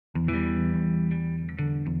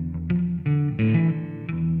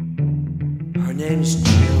name's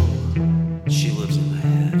Jill. She lives in my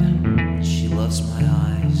head. She loves my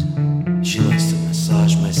eyes. She likes to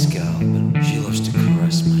massage my scalp and she loves to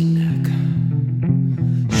caress my neck.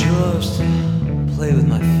 She loves to play with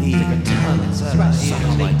my feet. Her tongue inside my ear,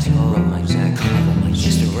 on my toe, on my neck, she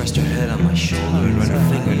used to rest her head on my shoulder and run her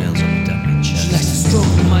fingernails up down my chest. She likes to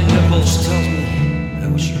stroke my nipples. She tells me that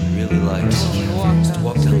what she really likes is to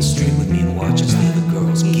walk down the street with me and watch as the other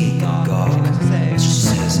girls geek and gawk. She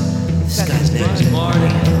says, this guy's name is Marty,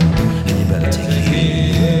 and you better take heed.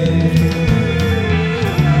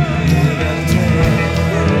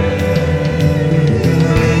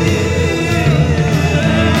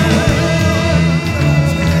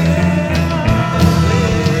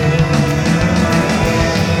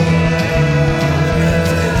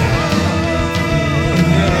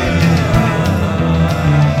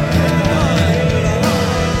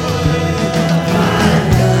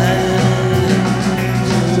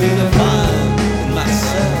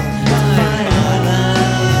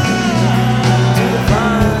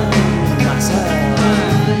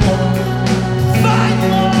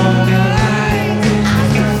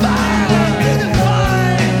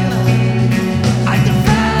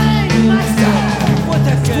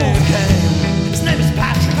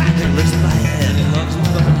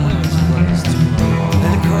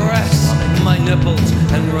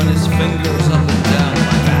 And run his finger